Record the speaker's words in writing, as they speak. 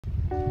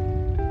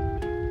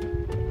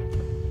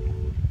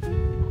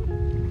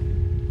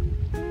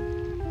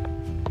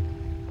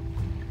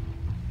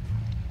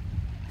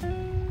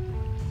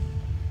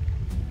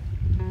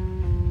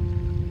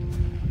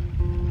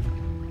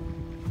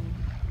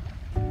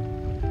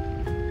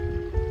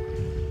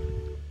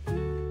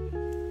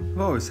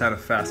always had a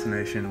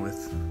fascination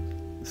with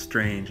the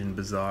strange and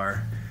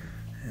bizarre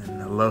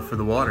and a love for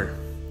the water.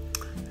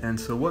 And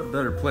so what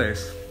better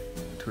place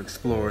to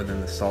explore than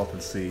the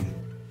Salton Sea?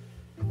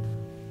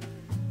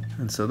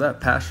 And so that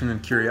passion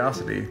and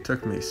curiosity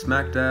took me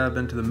smack dab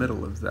into the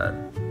middle of that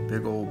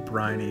big old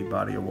briny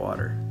body of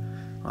water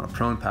on a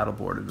prone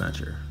paddleboard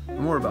adventure.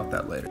 More about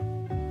that later.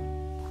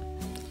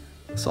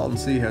 The Salton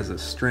Sea has a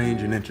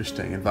strange and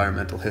interesting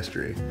environmental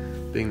history,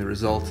 being the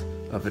result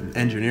of an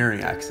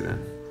engineering accident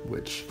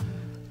which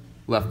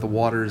left the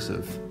waters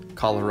of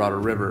Colorado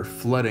River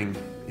flooding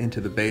into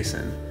the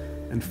basin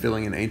and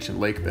filling an ancient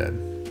lake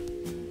bed.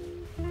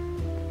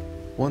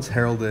 Once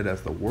heralded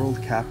as the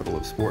world capital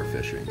of sport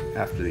fishing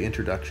after the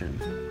introduction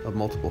of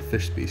multiple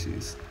fish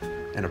species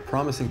and a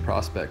promising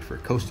prospect for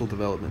coastal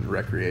development and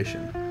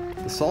recreation,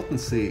 the Salton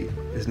Sea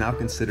is now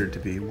considered to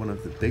be one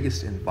of the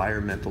biggest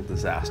environmental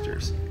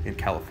disasters in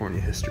California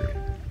history.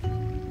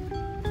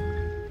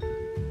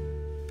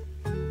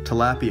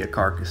 Tilapia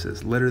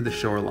carcasses litter the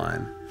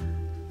shoreline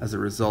as a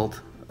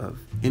result of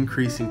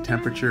increasing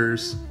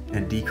temperatures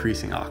and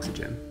decreasing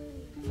oxygen.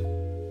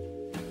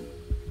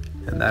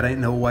 And that ain't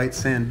no white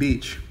sand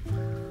beach.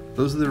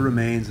 Those are the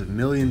remains of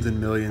millions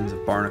and millions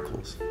of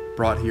barnacles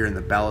brought here in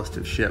the ballast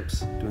of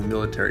ships doing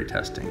military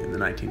testing in the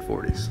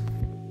 1940s.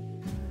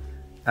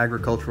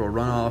 Agricultural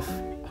runoff,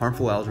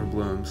 harmful algal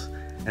blooms,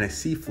 and a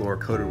seafloor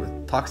coated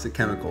with toxic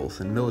chemicals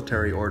and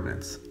military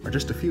ordnance are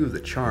just a few of the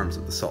charms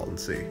of the Salton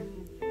Sea.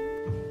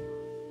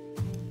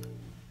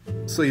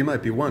 So you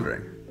might be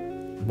wondering,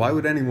 why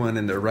would anyone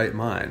in their right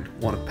mind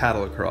want to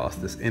paddle across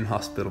this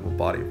inhospitable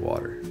body of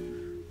water?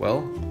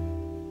 Well,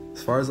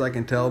 as far as I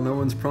can tell, no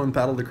one's prone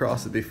paddled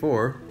across it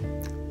before,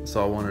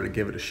 so I wanted to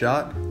give it a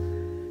shot.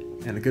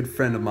 And a good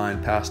friend of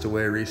mine passed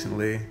away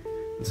recently,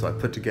 and so I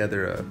put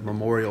together a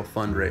memorial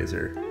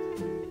fundraiser,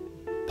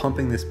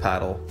 pumping this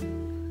paddle,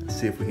 and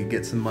see if we could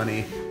get some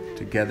money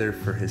together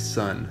for his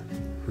son,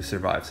 who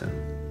survives him.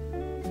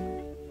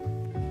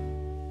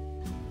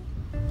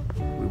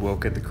 We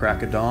woke at the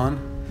crack of dawn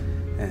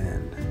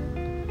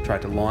and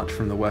tried to launch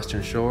from the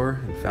western shore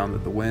and found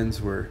that the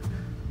winds were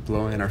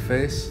blowing in our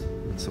face,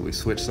 and so we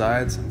switched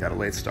sides and got a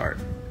late start.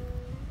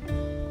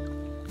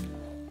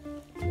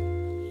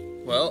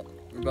 Well,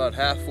 we're about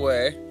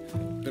halfway.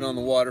 Been on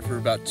the water for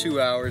about 2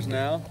 hours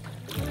now.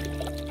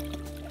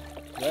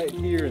 Right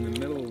here in the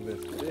middle of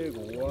this big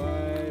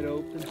wide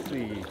open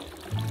sea.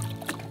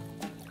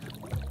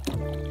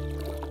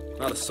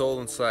 Not a soul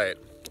in sight.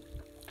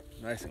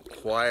 Nice and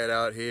quiet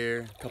out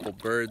here. A couple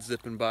birds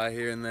zipping by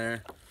here and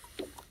there.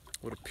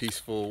 What a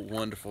peaceful,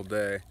 wonderful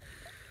day.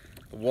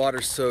 The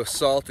water's so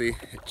salty,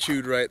 it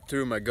chewed right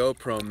through my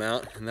GoPro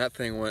mount, and that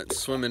thing went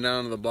swimming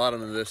down to the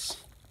bottom of this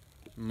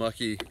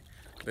mucky,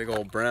 big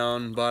old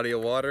brown body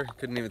of water.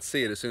 Couldn't even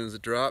see it as soon as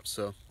it dropped,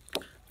 so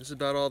this is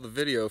about all the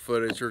video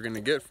footage we're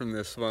gonna get from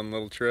this fun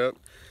little trip.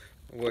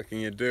 What can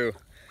you do?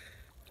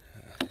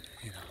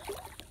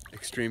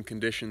 Extreme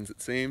conditions,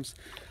 it seems.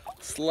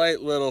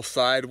 Slight little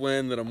side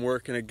wind that I'm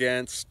working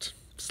against,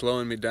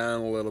 slowing me down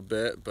a little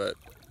bit, but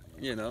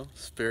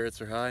spirits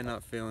are high,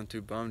 not feeling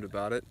too bummed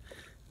about it.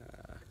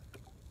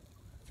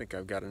 I think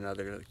I've got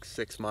another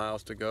 6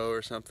 miles to go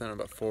or something. I'm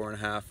about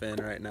 4.5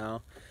 in right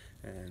now,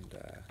 and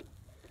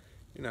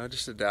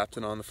just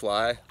adapting on the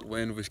fly. The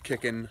wind was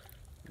kicking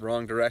the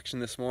wrong direction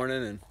this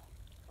morning, and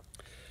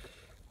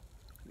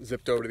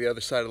zipped over to the other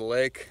side of the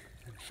lake.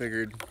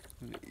 Figured,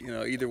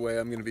 either way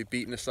I'm going to be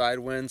beating a side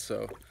wind,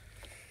 so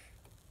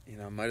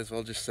might as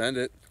well just send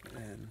it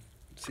and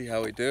see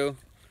how we do.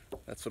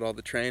 That's what all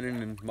the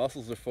training and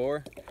muscles are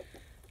for.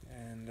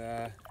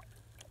 And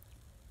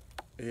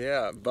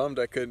yeah, bummed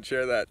I couldn't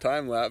share that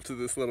time lapse of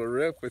this little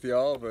rip with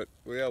y'all, but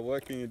yeah,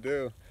 what can you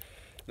do?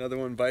 Another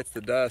one bites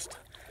the dust.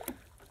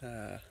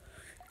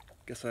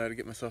 Guess I had to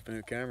get myself a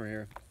new camera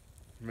here.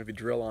 Maybe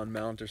drill on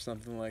mount or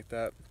something like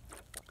that.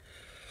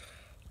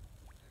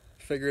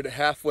 Figured at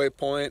halfway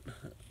point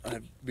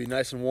I'd be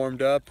nice and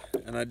warmed up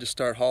and I'd just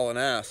start hauling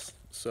ass.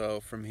 So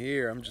from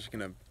here I'm just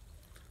gonna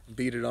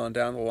beat it on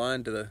down the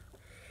line to the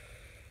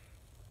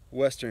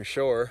western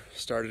shore.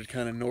 Started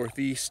kind of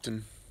northeast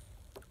and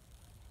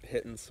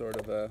hitting sort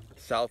of a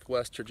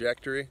southwest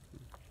trajectory.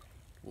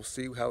 We'll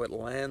see how it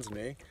lands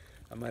me.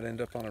 I might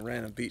end up on a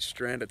random beach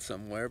stranded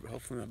somewhere, but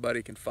hopefully my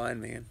buddy can find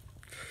me. And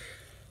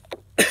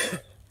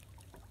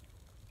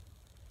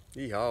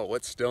yeehaw,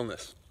 what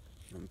stillness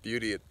and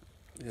beauty it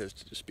is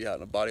to just be out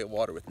in a body of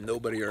water with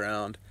nobody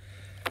around.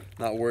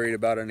 Not worried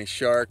about any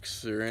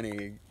sharks or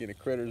any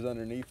critters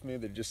underneath me.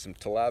 There's just some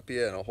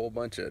tilapia and a whole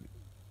bunch of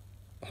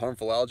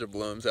harmful algal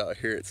blooms out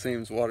here. It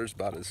seems water's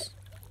about as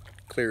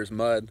clear as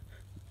mud.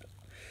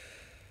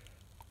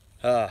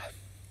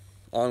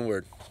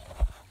 Onward.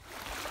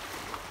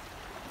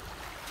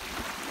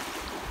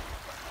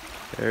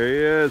 There he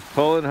is,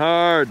 pulling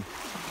hard.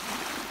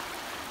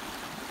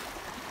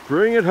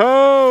 Bring it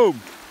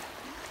home.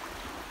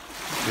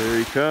 There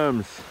he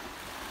comes.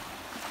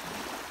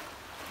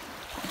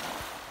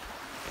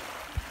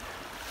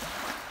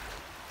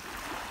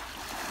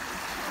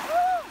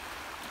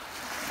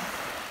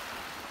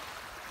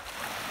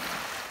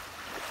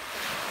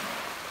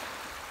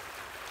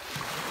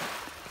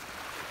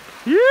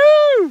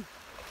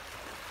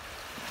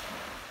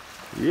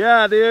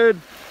 Yeah,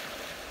 dude.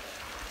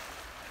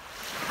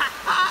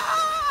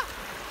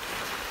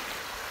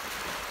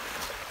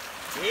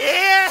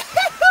 Yeah!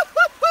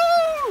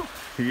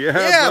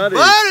 Yeah,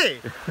 buddy!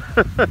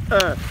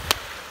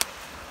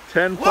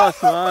 10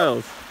 plus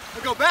miles.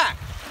 I'll go back.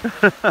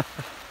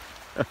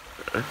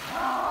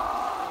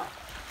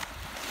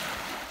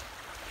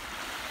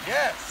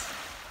 Yes!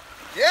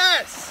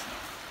 Yes!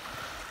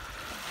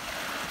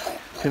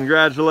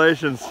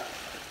 Congratulations.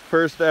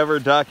 First ever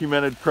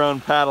documented prone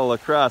paddle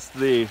across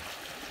the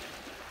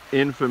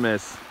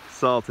infamous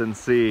Salton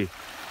Sea.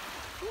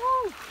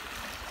 Woo.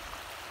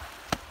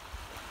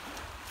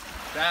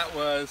 That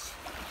was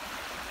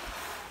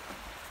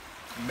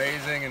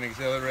amazing and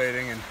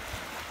exhilarating and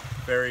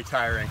very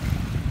tiring.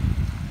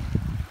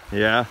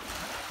 Yeah.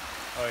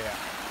 Oh yeah.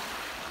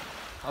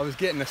 I was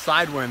getting a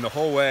side wind the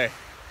whole way,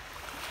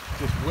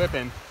 just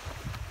whipping,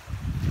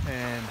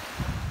 and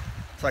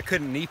so I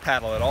couldn't knee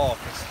paddle at all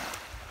because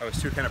I was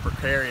too kind of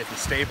precarious and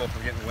stable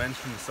from getting winds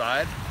from the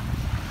side.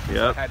 Yep.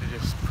 So I had to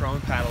just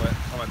prone paddle it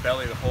on my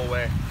belly the whole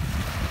way.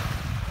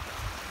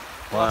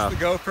 Wow. Lost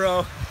the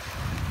GoPro,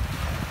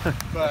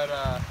 but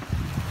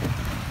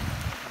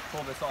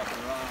pull this off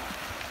the rock.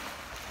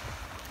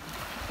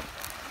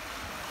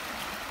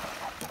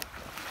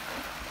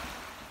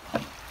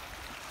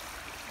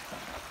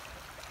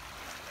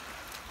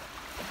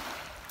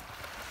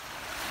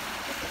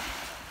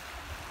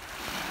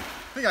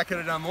 I think I could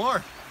have done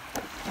more,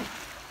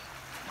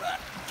 but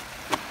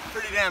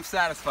pretty damn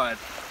satisfied,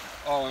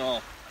 all in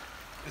all.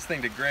 This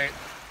thing did great.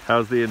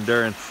 How's the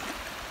endurance?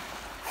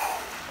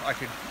 I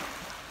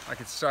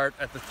could start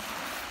at the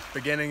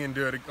beginning and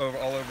do it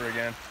all over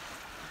again.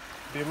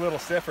 Be a little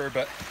stiffer,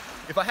 but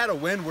if I had a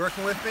wind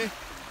working with me,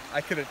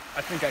 I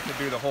think I could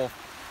do the whole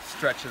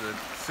stretch of the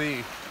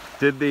sea.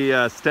 Did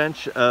the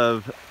stench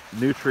of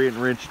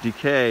nutrient-rich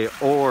decay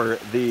or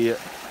the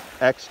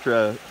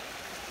extra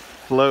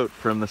float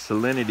from the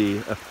salinity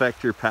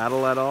affect your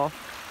paddle at all?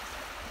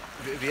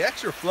 The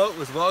extra float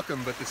was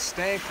welcome, but the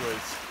stank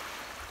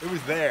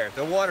was there.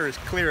 The water is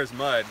clear as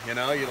mud, you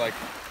know, you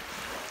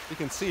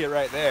can see it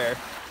right there.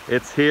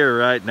 It's here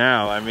right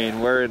now. I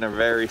mean, we're in a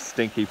very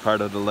stinky part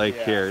of the lake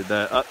here.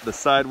 The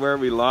side where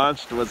we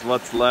launched was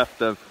what's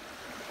left of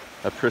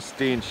a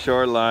pristine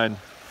shoreline.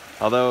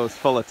 Although it was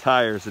full of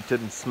tires, it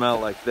didn't smell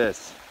like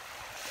this.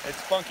 It's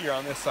funkier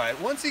on this side.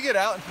 Once you get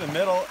out into the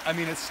middle, I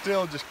mean, it's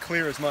still just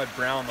clear as mud,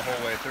 brown the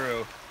whole way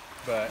through,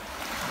 but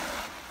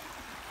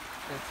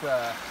it's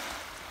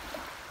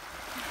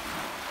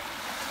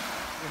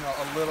you know,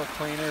 a little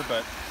cleaner,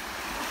 but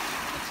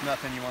it's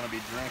nothing you want to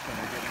be drinking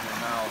or getting in your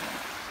mouth.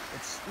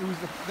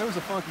 There was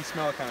a funky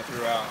smell kind of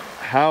throughout.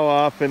 How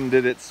often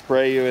did it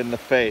spray you in the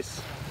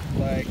face?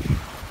 Like,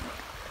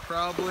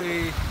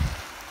 probably,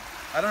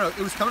 I don't know, it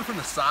was coming from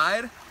the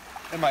side,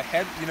 and my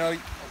head, you know,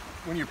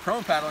 when you're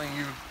prone paddling,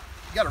 you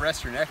got to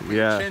rest your neck, put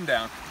your chin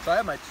down. So I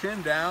had my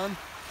chin down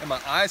and my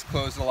eyes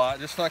closed a lot,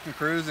 just fucking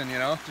cruising, you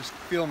know, just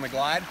feeling the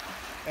glide.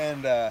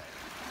 And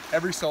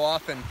every so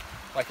often,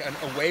 like a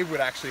wave would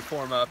actually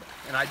form up,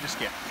 and I'd just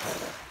get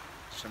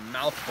just a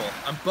mouthful.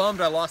 I'm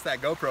bummed I lost that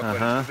GoPro footage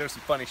because there's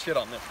some funny shit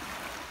on this.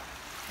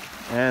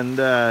 And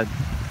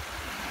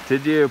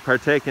did you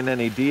partake in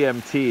any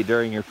DMT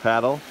during your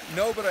paddle?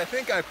 No, but I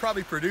think I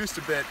probably produced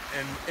a bit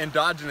and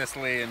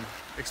endogenously and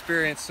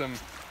experienced some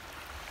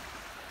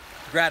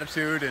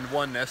gratitude and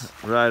oneness.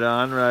 Right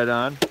on, right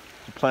on.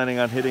 You planning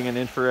on hitting an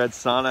infrared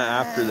sauna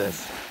after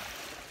this?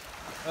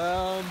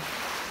 I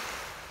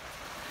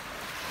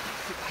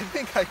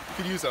think I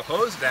could use a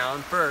hose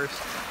down first.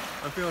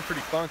 I'm feeling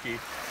pretty funky.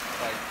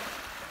 Like,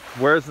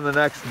 where's the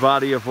next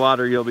body of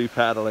water you'll be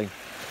paddling?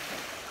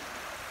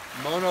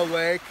 Mono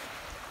Lake,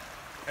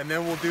 and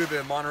then we'll do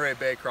the Monterey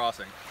Bay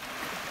crossing.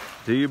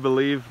 Do you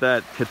believe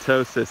that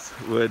ketosis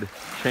would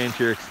change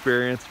your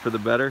experience for the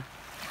better?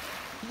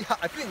 Yeah,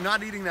 I think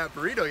not eating that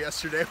burrito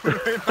yesterday would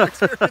have made my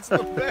experience a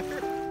little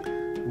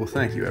better. Well,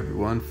 thank you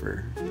everyone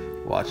for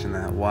watching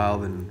that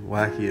wild and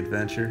wacky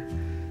adventure.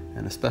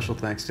 And a special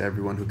thanks to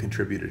everyone who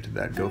contributed to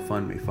that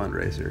GoFundMe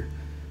fundraiser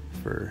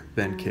for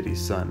Ben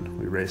Kiddie's son.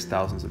 We raised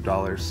thousands of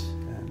dollars,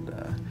 and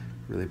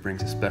really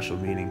brings a special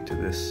meaning to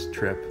this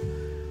trip.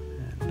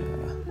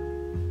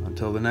 And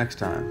until the next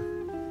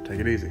time, take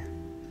it easy.